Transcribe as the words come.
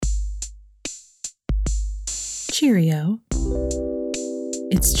Cheerio.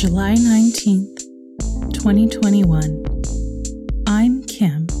 It's July 19th, 2021. I'm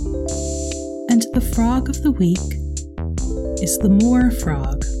Kim, and the frog of the week is the moor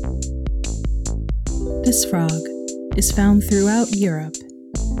frog. This frog is found throughout Europe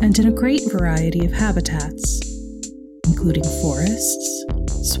and in a great variety of habitats, including forests,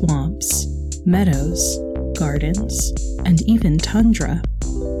 swamps, meadows, gardens, and even tundra.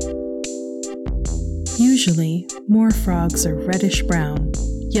 Usually, moor frogs are reddish-brown,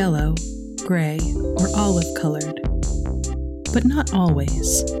 yellow, gray, or olive-colored, but not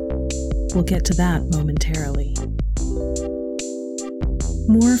always. We'll get to that momentarily.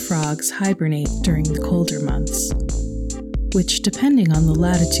 Moor frogs hibernate during the colder months, which, depending on the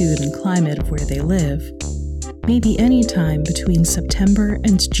latitude and climate of where they live, may be any time between September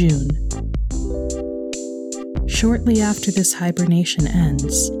and June. Shortly after this hibernation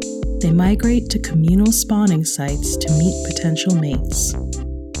ends, they migrate to communal spawning sites to meet potential mates.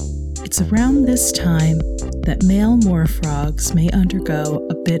 It's around this time that male moor frogs may undergo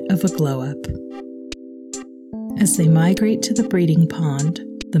a bit of a glow-up. As they migrate to the breeding pond,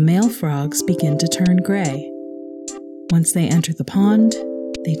 the male frogs begin to turn gray. Once they enter the pond,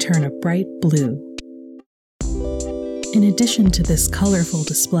 they turn a bright blue. In addition to this colorful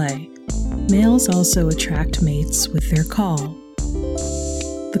display, males also attract mates with their call.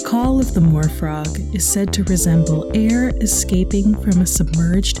 The call of the moor frog is said to resemble air escaping from a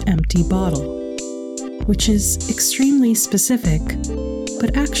submerged empty bottle, which is extremely specific,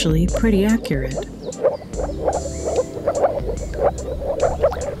 but actually pretty accurate.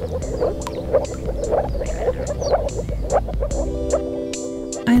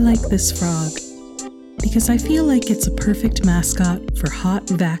 I like this frog because I feel like it's a perfect mascot for hot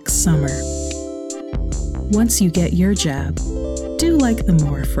vax summer. Once you get your jab, do like the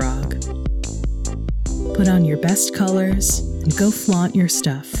moor frog. Put on your best colors and go flaunt your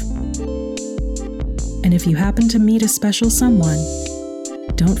stuff. And if you happen to meet a special someone,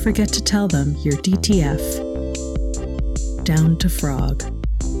 don't forget to tell them you're DTF. Down to frog.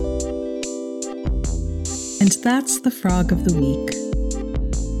 And that's the frog of the week.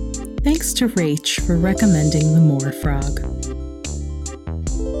 Thanks to Rach for recommending the moor frog.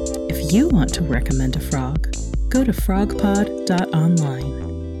 If you want to recommend a frog, go to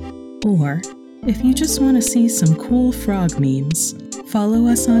frogpod.online. Or, if you just want to see some cool frog memes, follow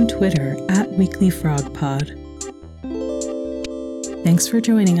us on Twitter @weeklyfrogpod. Thanks for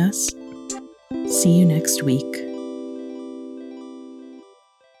joining us. See you next week.